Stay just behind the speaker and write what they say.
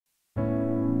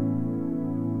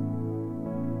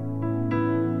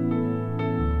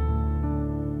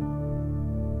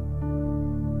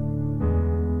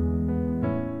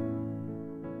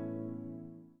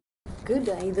good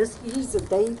day. This is the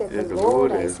day that That the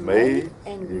Lord has made,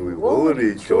 and we will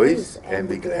rejoice and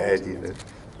be glad in it.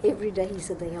 Every day is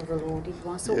the day of the Lord. It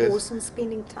was so Yes. awesome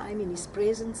spending time in His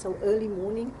presence so early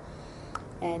morning.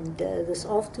 And this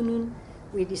afternoon,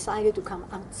 we decided to come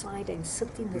outside and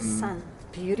sit in the sun.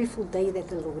 Beautiful day that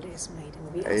the Lord has made,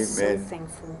 and we are so Amen.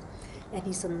 thankful. And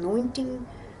His anointing,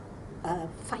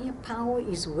 firepower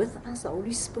is with us, the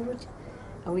Holy Spirit.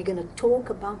 And we're going to talk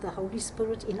about the Holy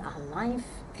Spirit in our life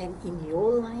and in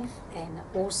your life, and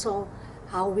also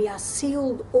how we are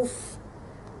sealed off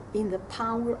in the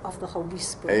power of the Holy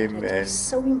Spirit. Amen. It is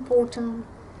so important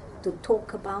to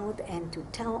talk about and to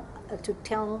tell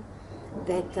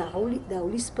that the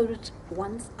Holy Spirit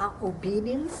wants our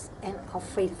obedience and our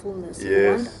faithfulness. He Yes.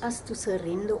 wants us to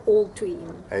surrender all to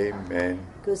Him. Amen.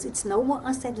 Because it's no more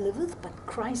us that liveth, but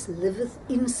Christ liveth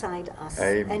inside us.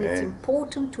 And it's Amen.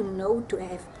 important to know, to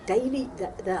have daily,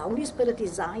 the Holy Spirit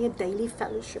desire daily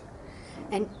fellowship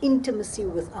and intimacy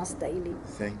with us daily.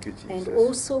 Thank you, Jesus. And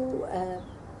also,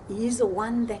 He is the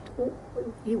one that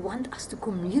He wants us to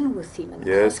commune with Him and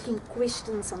Yes. ask Him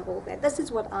questions and all that. This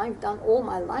is what I've done all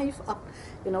my life,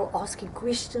 asking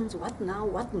questions, what now,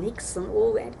 what next, and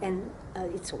all that. And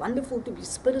it's wonderful to be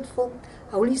Spirit-filled,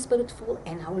 Holy Spirit-filled,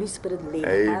 and Holy Spirit-led.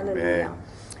 Amen. Hallelujah.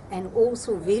 And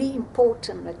also very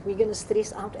important that we're going to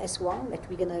stress out as well, that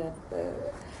we're going to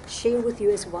share with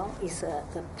you as well, is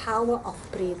the power of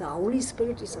prayer. The Holy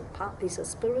Spirit is a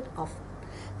spirit of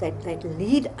that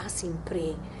lead us in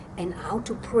prayer, and how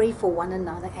to pray for one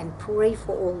another and pray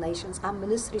for all nations. Our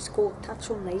ministry is called Touch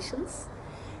All Nations,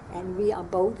 and we are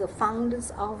both the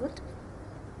founders of it.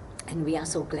 And we are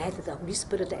so glad that the Holy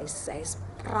Spirit has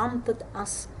prompted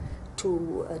us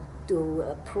to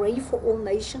pray for all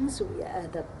nations.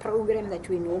 The program that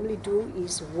we normally do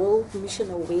is World Mission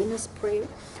Awareness Prayer,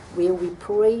 where we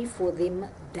pray for them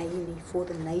daily, for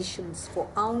the nations, for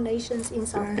our nations in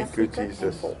South Thank you, Africa, and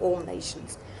Jesus. for all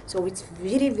nations. So it's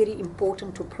very, very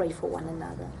important to pray for one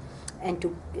another, and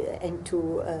to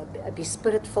be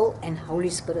Spirit-filled and Holy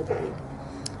Spirit-led.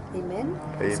 Amen.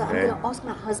 So I'm Amen. going to ask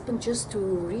my husband just to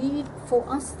read for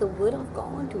us the Word of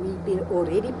God. We've been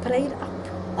already prayed up.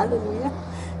 Hallelujah.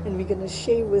 And we're going to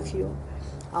share with you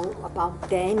about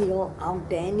Daniel. How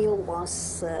Daniel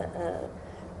was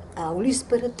Holy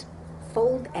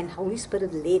Spirit-filled and Holy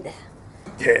Spirit-led.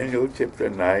 Daniel chapter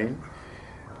 9,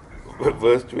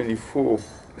 verse 24.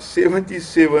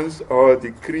 77s are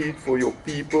decreed for your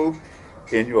people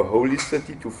and your holy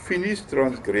city to finish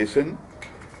transgression,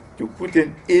 to put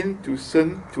an end to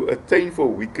sin, to attain for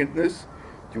wickedness,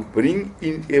 to bring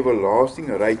in everlasting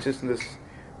righteousness,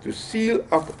 to seal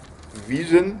up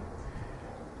vision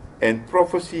and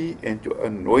prophecy, and to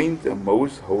anoint the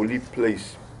most holy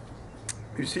place.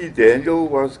 You see, Daniel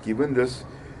was given this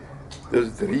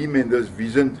dream and this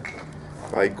vision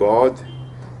by God.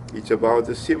 It's about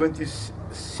the 77s.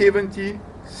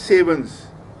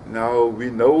 Now we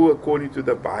know, according to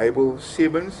the Bible,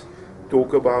 sevens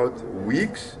talk about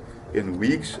weeks, and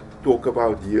weeks talk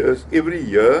about years. Every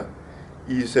year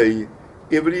is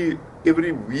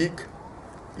every week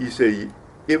is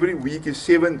every week is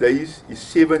 7 days, is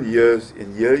 7 years,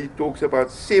 and here he talks about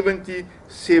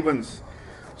 77s.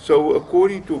 So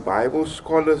according to Bible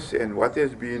scholars and what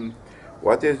has been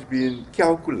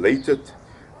calculated,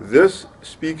 this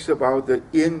speaks about the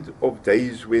end of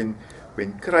days when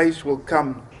Christ will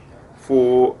come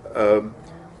for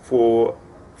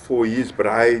His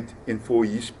bride and for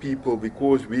His people,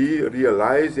 because we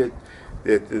realize that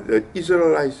the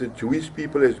Israelites, the Jewish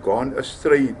people, has gone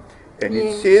astray, and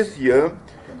it says here,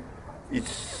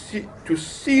 it's to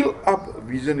seal up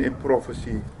vision and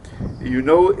prophecy,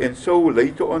 and so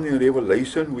later on in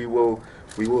Revelation we will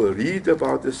read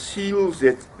about the seals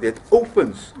that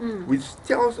opens, which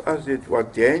tells us that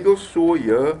what Daniel saw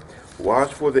here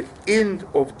was for the end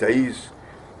of days.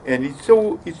 And it's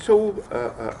so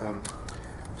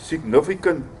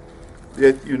significant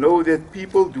that that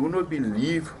people do not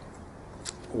believe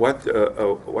what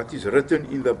is written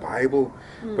in the Bible.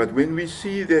 But when we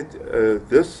see that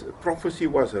this prophecy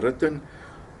was written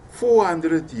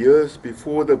 400 years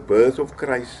before the birth of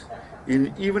Christ,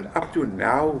 and even up to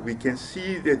now, we can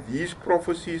see that these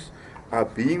prophecies are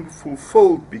being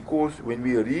fulfilled, because when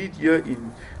we read here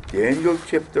in Daniel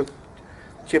chapter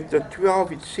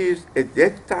 12, it says, at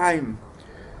that time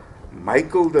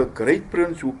Michael, the great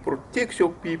prince who protects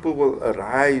your people, will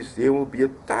arise. There will be a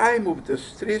time of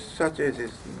distress such as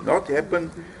has not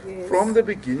happened from the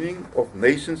beginning of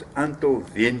nations until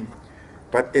then.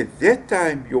 But at that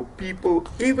time, your people,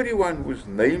 everyone whose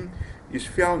name is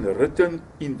found written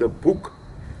in the book,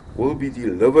 will be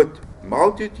delivered.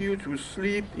 Multitudes who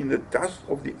sleep in the dust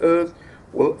of the earth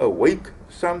will awake,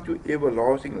 some to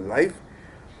everlasting life,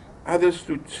 others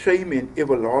to shame and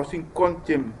everlasting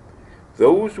contempt.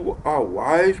 Those who are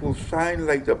wise will shine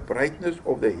like the brightness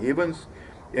of the heavens,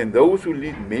 and those who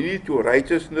lead many to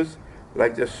righteousness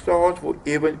like the stars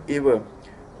forever and ever.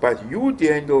 But you,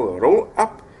 Daniel, roll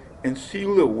up and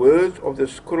seal the words of the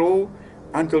scroll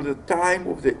until the time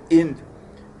of the end.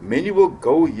 Many will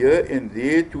go here and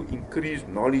there to increase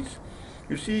knowledge.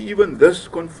 You see, even this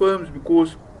confirms,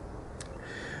 because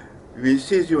it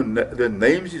says the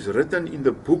names is written in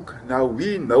the book. Now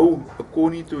we know,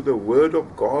 according to the word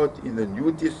of God in the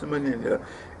New Testament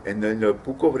and in the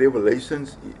book of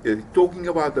Revelations, talking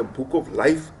about the book of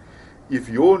life. If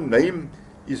your name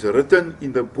is written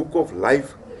in the book of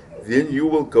life, then you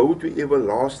will go to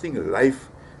everlasting life.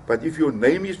 But if your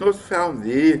name is not found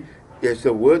there, as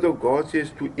the word of God says,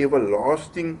 to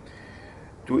everlasting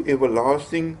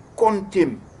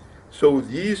contempt. So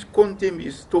this contempt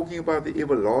is talking about the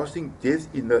everlasting death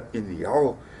in the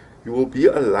hell. You will be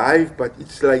alive, but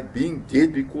it's like being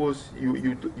dead, because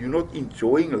you're not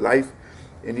enjoying life.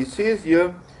 And it says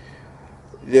here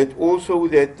that also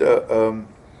that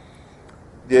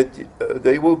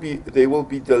they will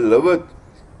be delivered,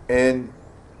 and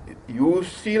you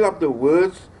seal up the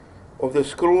words of the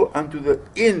scroll unto the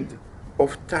end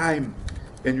of time.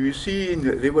 And we see in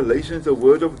Revelations, the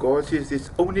word of God says it's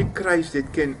only Christ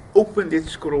that can open that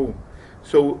scroll.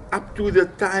 So up to the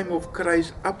time of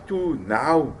Christ, up to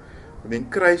now,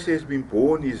 when Christ has been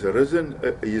born, he's risen.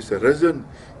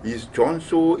 John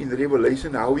saw in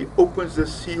Revelation how he opens the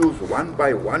seals one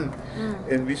by one.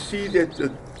 And we see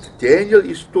that Daniel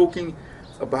is talking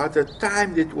about a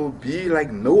time that will be like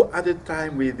no other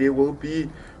time, where there will be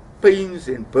pains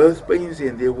and birth pains,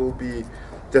 and there will be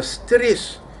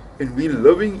distress. And we're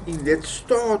living in that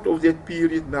start of that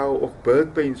period now of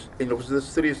birth pains and of the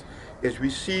stress, as we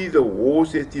see the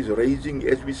wars that is raging,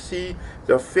 as we see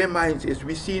the famines, as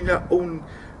we see in our own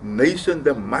nation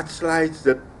the mudslides,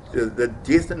 the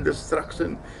death and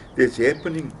destruction that's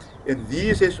happening. And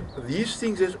these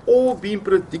things has all been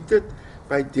predicted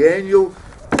by Daniel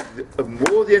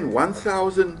more than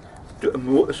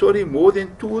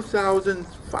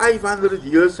 2,500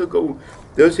 years ago.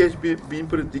 This has been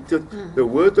predicted. The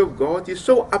word of God is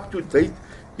so up to date.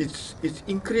 It's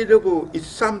incredible. It's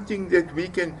something that we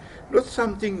can, not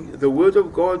something, the word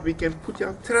of God, we can put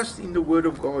our trust in the word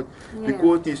of God,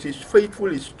 because this is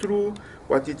faithful, it's true.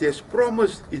 What it has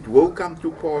promised, it will come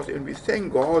to pass. And we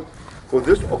thank God for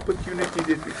this opportunity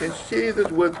that we can share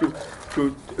this word to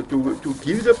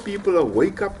give the people a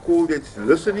wake-up call that's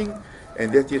listening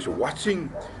and that is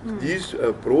watching these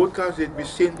broadcasts that we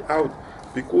send out.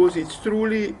 Because it's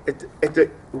truly,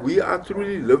 we are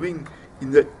truly living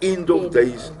in the end of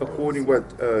days, according to what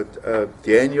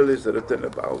Daniel has written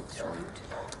about.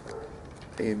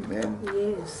 Amen.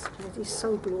 Yes, that is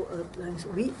so glorious.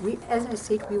 We, as I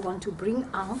said, we want to bring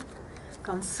out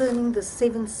concerning the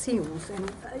seven seals.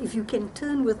 And if you can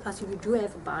turn with us, if you do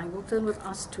have a Bible, turn with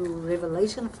us to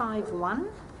Revelation 5:1.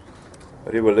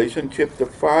 Revelation chapter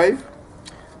 5.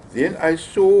 Then I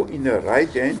saw in the right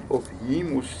hand of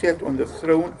him who sat on the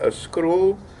throne a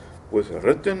scroll was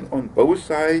written on both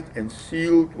sides and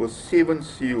sealed with 7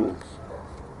 seals.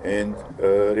 And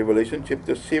Revelation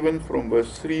chapter 7 from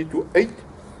verse 3 to 8,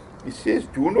 it says,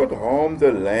 do not harm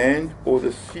the land or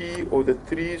the sea or the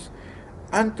trees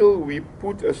until we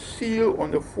put a seal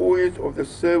on the foreheads of the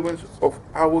servants of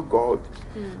our God.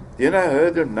 Then I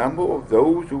heard the number of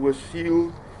those who were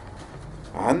sealed,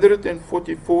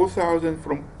 144,000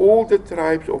 from all the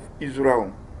tribes of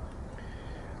Israel.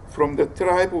 From the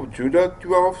tribe of Judah,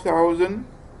 12,000.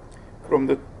 From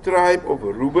the tribe of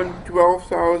Reuben,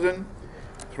 12,000.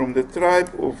 From the tribe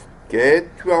of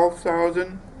Gad,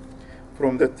 12,000.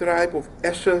 From the tribe of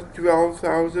Asher,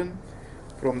 12,000.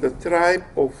 From the tribe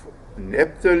of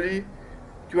Naphtali,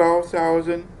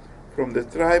 12,000. From the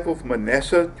tribe of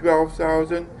Manasseh,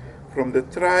 12,000. From the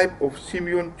tribe of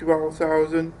Simeon,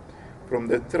 12,000. From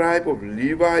the tribe of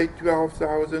Levi,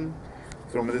 12,000.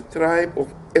 From the tribe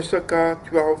of Issachar,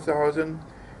 12,000.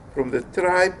 From the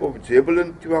tribe of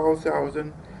Zebulun,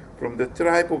 12,000. From the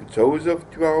tribe of Joseph,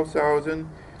 12,000.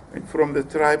 And from the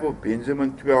tribe of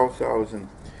Benjamin, 12,000.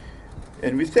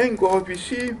 And we thank God. We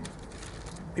see,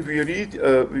 if we read,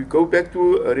 we go back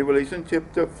to Revelation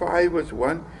chapter 5, verse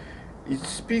 1. It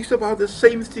speaks about the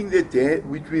same thing that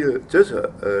which we just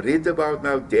read about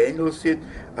now. Daniel said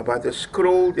about a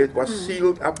scroll that was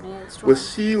sealed up with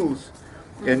seals.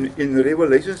 And in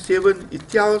Revelation 7, it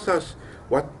tells us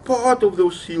what part of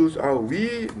those seals are.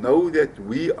 We know that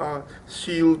we are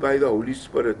sealed by the Holy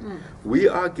Spirit. We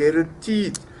are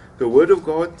guaranteed. The Word of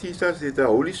God teaches us that the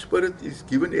Holy Spirit is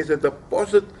given as a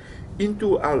deposit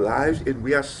into our lives, and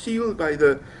we are sealed by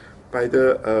the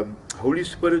Holy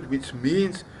Spirit, which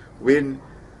means when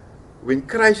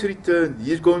Christ returns,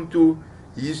 he's going to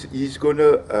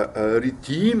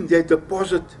redeem that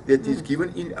deposit that is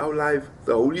given in our life,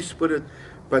 the Holy Spirit.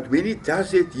 But when he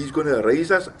does it, he's going to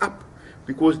raise us up,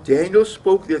 because Daniel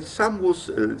spoke that some will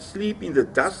sleep in the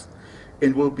dust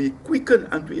and will be quickened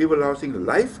unto everlasting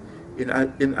life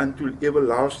and unto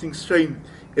everlasting shame.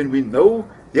 And we know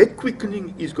that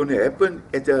quickening is going to happen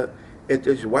at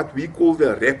what we call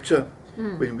the rapture,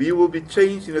 when we will be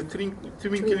changed in a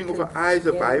twinkling of our eyes.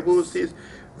 The Bible says,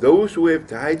 those who have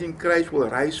died in Christ will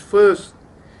rise first,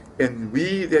 and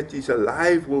we that is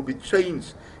alive will be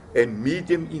changed and meet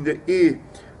them in the air.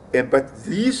 But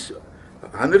these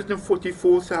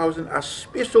 144,000 are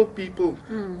special people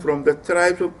from the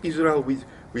tribes of Israel, which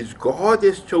God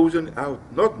has chosen out,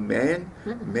 not man.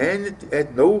 Man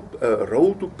had no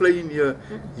role to play in here.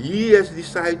 He has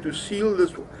decided to seal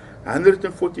this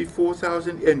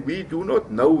 144,000, and we do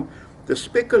not know. The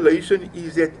speculation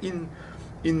is that in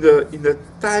the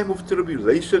time of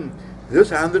tribulation,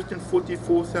 this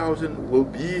 144,000 will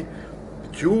be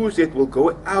Jews that will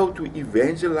go out to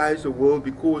evangelize the world,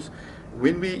 because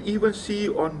when we even see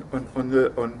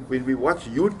when we watch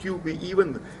YouTube, we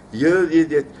even hear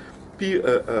that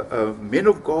men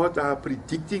of God are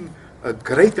predicting a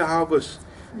great harvest.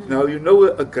 Now, you know,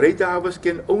 a great harvest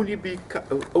can only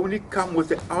come with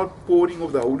the outpouring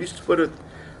of the Holy Spirit.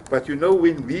 But you know,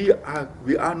 when we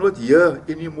are not here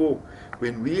anymore,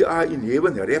 when we are in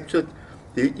heaven raptured,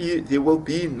 there will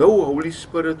be no Holy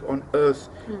Spirit on earth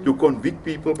to convict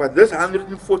people. But this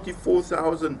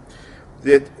 144,000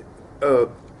 that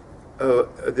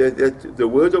the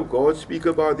Word of God speak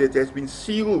about, that has been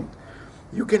sealed,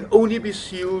 you can only be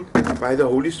sealed by the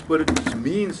Holy Spirit, which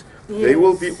means they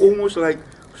will be almost like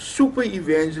super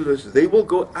evangelists. They will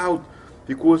go out,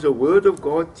 because the Word of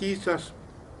God teaches us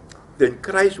then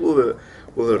Christ will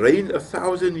reign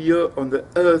 1,000 years on the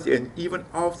earth, and even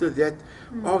after that,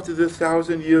 after the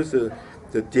 1,000 years, the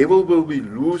devil will be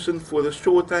loosened for the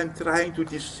short time, trying to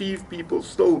deceive people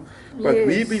still. But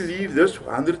we believe this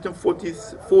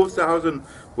 144,000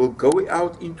 will go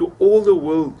out into all the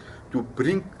world to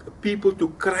bring people to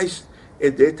Christ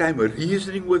at that time,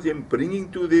 reasoning with them,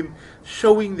 bringing to them,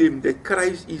 showing them that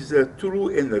Christ is the true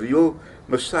and real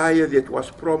Messiah that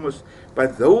was promised.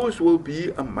 But those will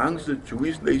be amongst the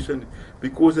Jewish nation,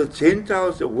 because the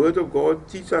Gentiles, the Word of God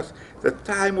teaches us, the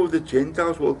time of the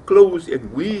Gentiles will close,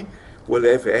 and we will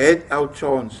have had our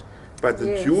chance. But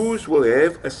the Jews will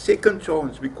have a second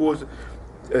chance, because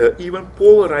even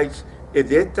Paul writes, at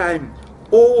that time,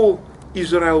 all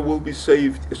Israel will be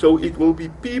saved. So it will be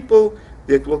people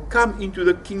that will come into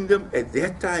the kingdom at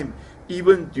that time,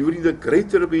 even during the Great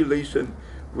Tribulation,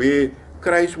 where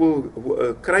Christ's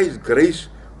grace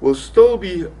will still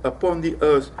be upon the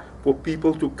earth for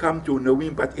people to come to know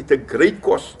Him, but at a great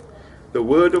cost. The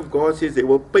Word of God says they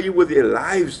will pay with their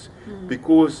lives,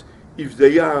 because if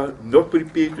they are not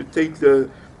prepared to take the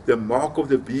mark of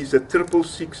the beast, the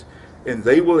 666, and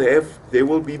they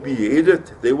will be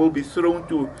beheaded, they will be thrown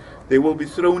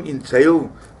in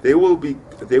jail, their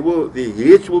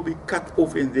heads will be cut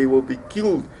off, and they will be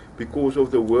killed because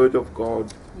of the Word of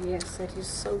God. Yes, that is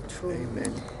so true.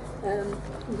 Amen.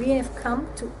 We have come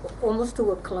almost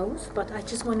to a close, but I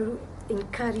just want to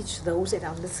encourage those that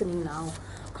are listening now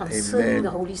concerning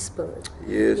the Holy Spirit.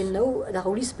 Yes. You know, the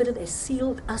Holy Spirit has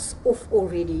sealed us off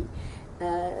already.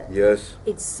 Yes.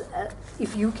 It's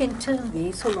if you can turn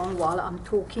there so long while I'm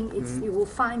talking, you will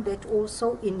find that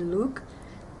also in Luke.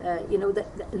 You know,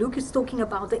 that Luke is talking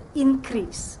about the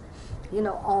increase, you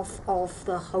know, of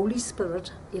the Holy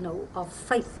Spirit, you know, of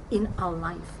faith in our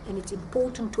life. And it's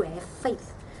important to have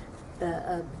faith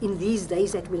in these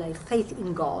days, that we'll have faith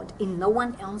in God, in no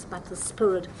one else but the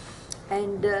Spirit.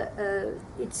 And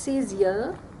it says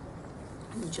here,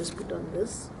 let me just put on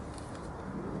this.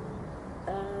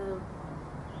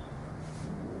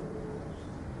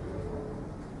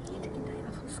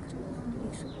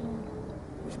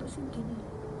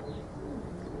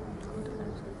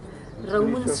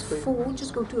 Romans 4,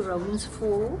 just go to Romans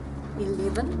 4,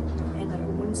 11 and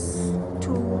Romans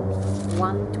 2,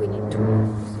 1, 22.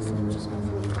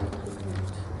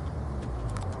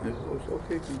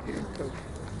 Okay,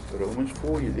 Romans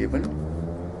 4, 11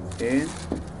 and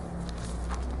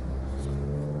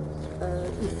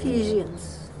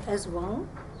Ephesians as well,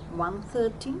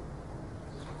 1:13.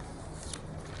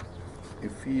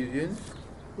 Ephesians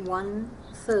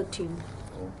 1:13.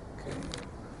 Okay.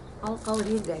 I'll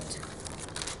read that.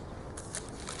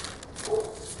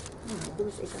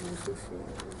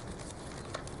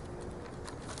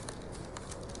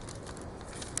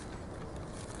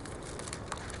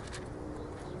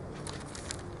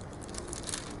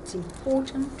 it's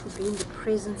important to be in the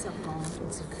presence of God.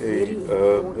 It's very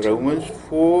Okay, important. Romans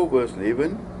 4 verse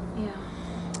 11.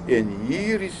 Yeah. And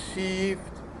he received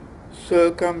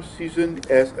circumcision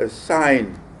as a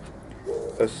sign,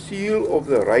 a seal of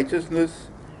the righteousness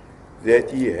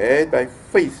that he had by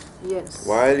faith Yes.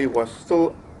 while he was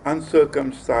still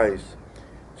uncircumcised.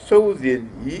 So then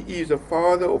he is a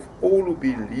father of all who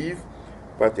believe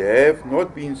but have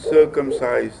not been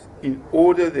circumcised, in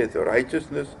order that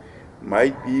righteousness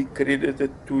might be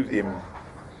credited to them.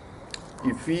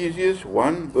 Ephesians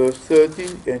 1 verse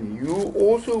 13, and you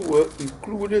also were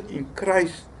included in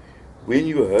Christ when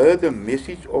you heard the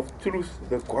message of truth,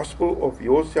 the gospel of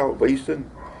your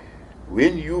salvation.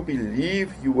 When you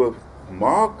believe, you were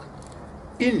marked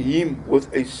in him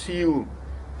with a seal,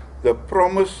 the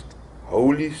promised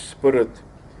Holy Spirit.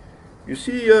 You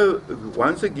see,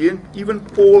 once again, even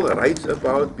Paul writes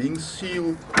about being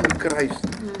sealed in Christ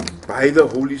by the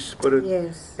Holy Spirit.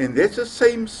 Yes. And that's the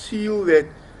same seal that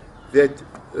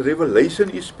Revelation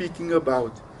is speaking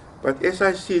about. But as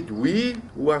I said, we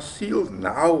who are sealed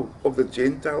now of the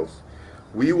Gentiles,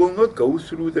 we will not go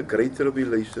through the great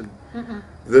tribulation.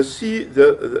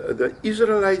 The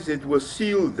Israelites that were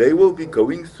sealed, they will be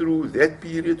going through that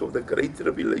period of the great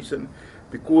tribulation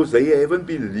because they haven't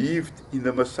believed in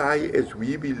the Messiah as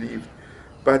we believed.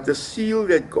 But the seal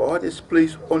that God has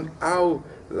placed on our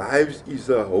lives is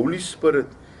the Holy Spirit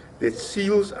that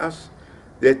seals us,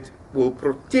 that will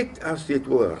protect us, that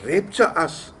will rapture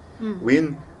us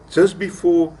when just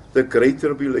before the great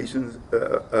tribulation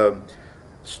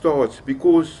starts.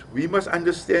 Because we must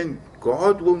understand,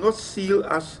 God will not seal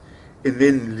us and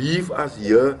then leave us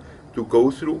here to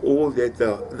go through all that.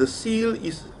 The seal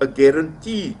is a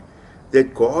guarantee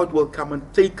that God will come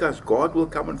and take us, God will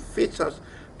come and fetch us,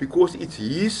 because it's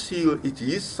His seal, it's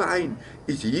His sign,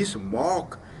 it's His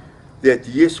mark that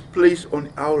He has placed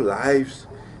on our lives.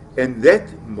 And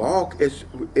that mark, as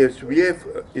we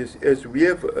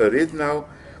have read now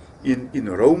in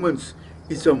Romans,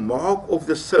 is a mark of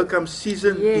the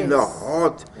circumcision in the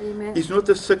heart. Amen. It's not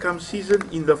a circumcision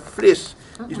in the flesh.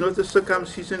 It's not a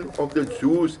circumcision of the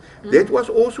Jews. That was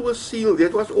also a seal.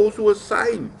 That was also a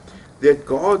sign that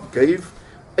God gave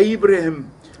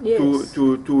Abraham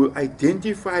to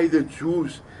identify the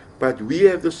Jews. But we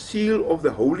have the seal of the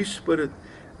Holy Spirit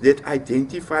that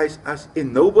identifies us,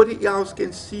 and nobody else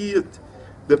can see it.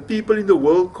 The people in the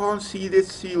world can't see that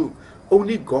seal.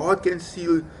 Only God can see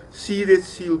that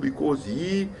seal, because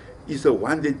He is the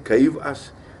one that gave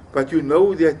us. But you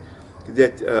know that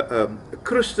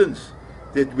Christians,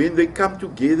 that when they come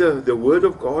together, the Word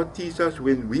of God teaches us,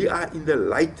 when we are in the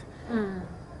light,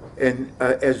 and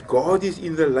as God is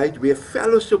in the light, we have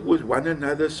fellowship with one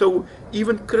another. So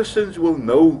even Christians will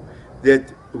know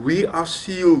that we are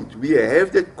sealed. We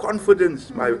have that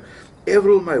confidence.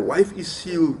 Avril, my wife, is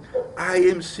sealed. I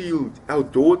am sealed. Our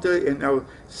daughter and our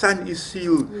son is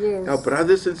sealed. Yes. Our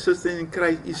brothers and sisters in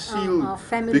Christ is sealed. Our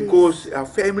families. Because our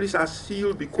families are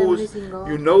sealed. Because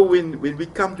you know, when we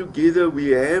come together, we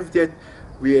have that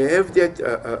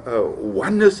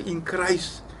oneness in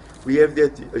Christ. We have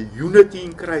that unity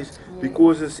in Christ,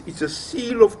 because it's a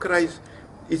seal of Christ.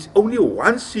 It's only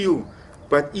one seal,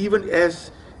 but even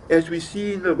as we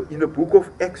see in the book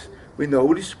of Acts, when the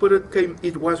Holy Spirit came,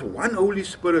 it was one Holy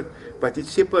Spirit, but it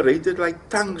separated like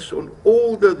tongues on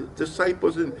all the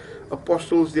disciples and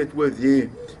apostles that were there.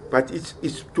 But it's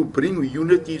to bring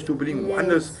unity, it's to bring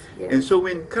oneness. And so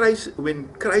when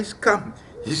Christ comes,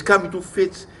 He's coming to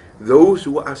fetch those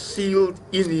who are sealed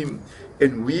in Him,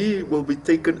 and we will be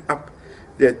taken up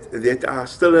that are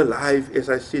still alive, as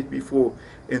I said before.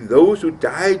 And those who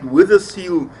died with the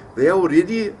seal, they are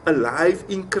already alive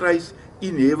in Christ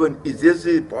in heaven. It's just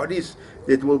the bodies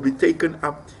that will be taken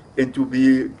up and to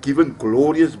be given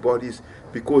glorious bodies,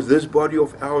 because this body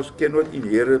of ours cannot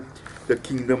inherit the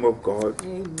kingdom of God.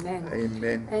 Amen.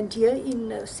 Amen. And here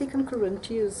in 2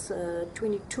 Corinthians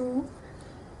 22,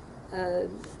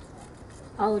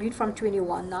 I'll read from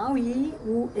 21. Now He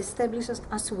who establishes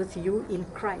us with you in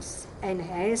Christ and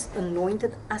has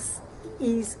anointed us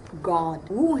is God,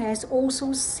 who has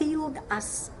also sealed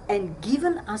us and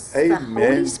given us the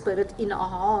Holy Spirit in our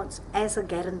hearts as a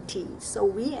guarantee. So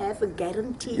we have a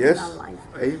guarantee in our life.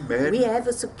 Amen. We have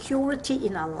a security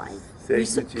in our life. We're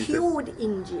secured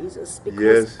in Jesus,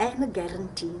 and a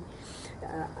guarantee.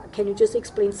 Can you just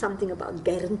explain something about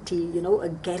guarantee? You know, a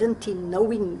guarantee,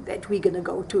 knowing that we're going to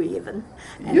go to heaven.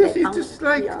 And yes,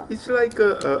 it's like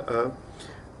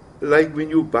like when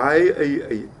you buy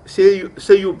say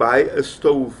you buy a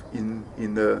stove in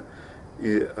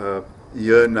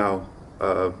here now,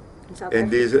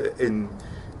 and there's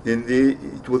then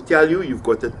it will tell you you've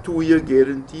got a 2-year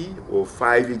guarantee or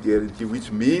 5-year guarantee,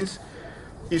 which means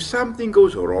if something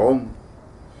goes wrong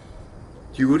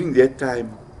during that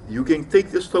time, you can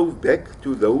take the stove back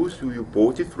to those who you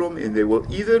bought it from, and they will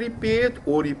either repair it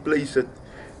or replace it.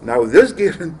 Now, this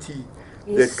guarantee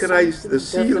that Christ, the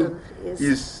seal,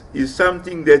 is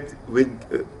something that when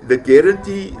the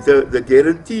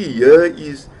guarantee here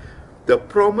is the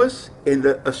promise and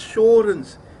the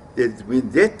assurance that when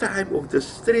that time of the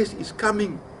stress is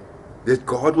coming, that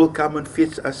God will come and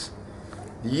fetch us.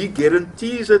 He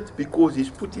guarantees it because He's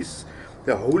put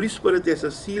the Holy Spirit as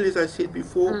a seal, as I said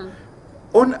before,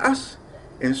 on us.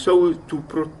 And so to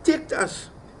protect us,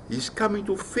 He's coming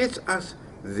to fetch us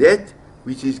that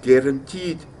which is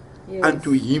guaranteed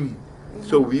unto Him.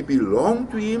 So we belong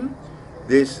to Him.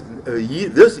 His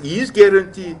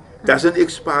guarantee doesn't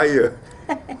expire.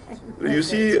 You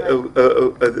see,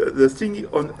 the thing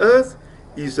on earth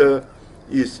is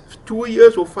 2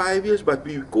 years or 5 years, but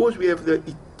because we have the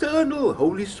eternal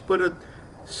Holy Spirit,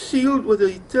 sealed with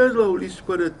the eternal Holy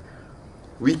Spirit,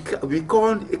 we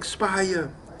can't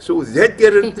expire. So that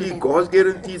guarantee, God's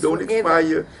guarantee, don't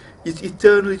expire. It's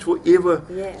eternal, it's forever.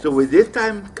 Yes. So when that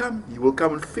time comes, He will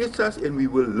come and fetch us, and we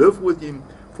will live with Him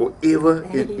forever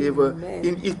and ever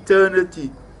in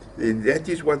eternity. And that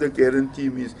is what the guarantee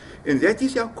means. And that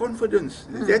is our confidence.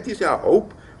 That is our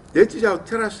hope. That is our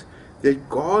trust that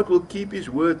God will keep His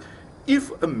word.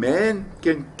 If a man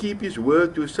can keep his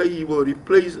word to say he will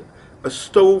replace a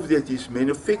stove that is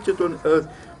manufactured on earth,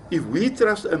 if we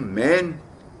trust a man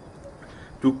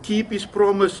to keep his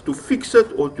promise, to fix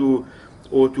it or to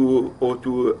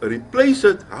replace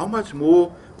it, how much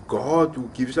more God, who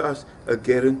gives us a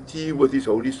guarantee with His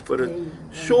Holy Spirit? Amen.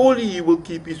 Surely He will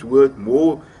keep His word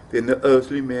more than the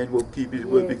earthly man will keep his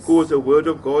word, because the word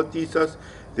of God teaches us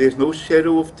there's no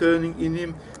shadow of turning in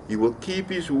Him. He will keep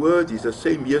His word. He's the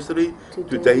same yesterday,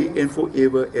 today and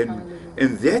forever.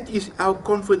 And that is our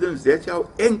confidence. That's our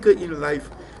anchor in life,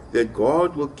 that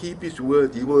God will keep His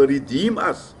word. He will redeem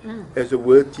us, as the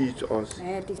word teaches us.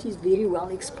 And it is very well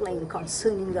explained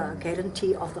concerning the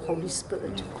guarantee of the Holy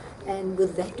Spirit. And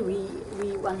with that, we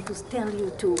want to tell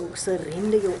you to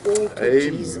surrender your all to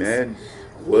Jesus. Amen.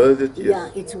 Worth it, yes. Yeah,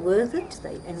 it's worth it.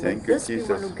 And Thank with this, you, Jesus.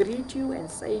 we want to greet you and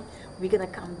say we're going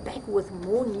to come back with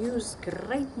more news,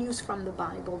 great news from the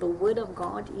Bible. The Word of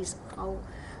God is our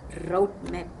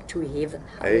roadmap to heaven.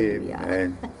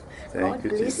 Amen. God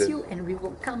bless you, and we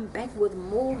will come back with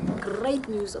more great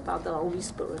news about the Holy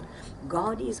Spirit.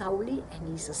 God is holy,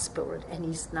 and He's a Spirit, and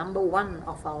He's number one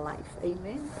of our life.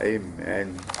 Amen.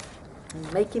 Amen.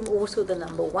 And make Him also the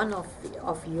number one of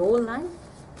your life.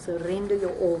 Surrender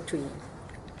your all to Him.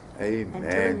 Amen.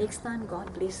 Until next time,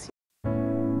 God bless you.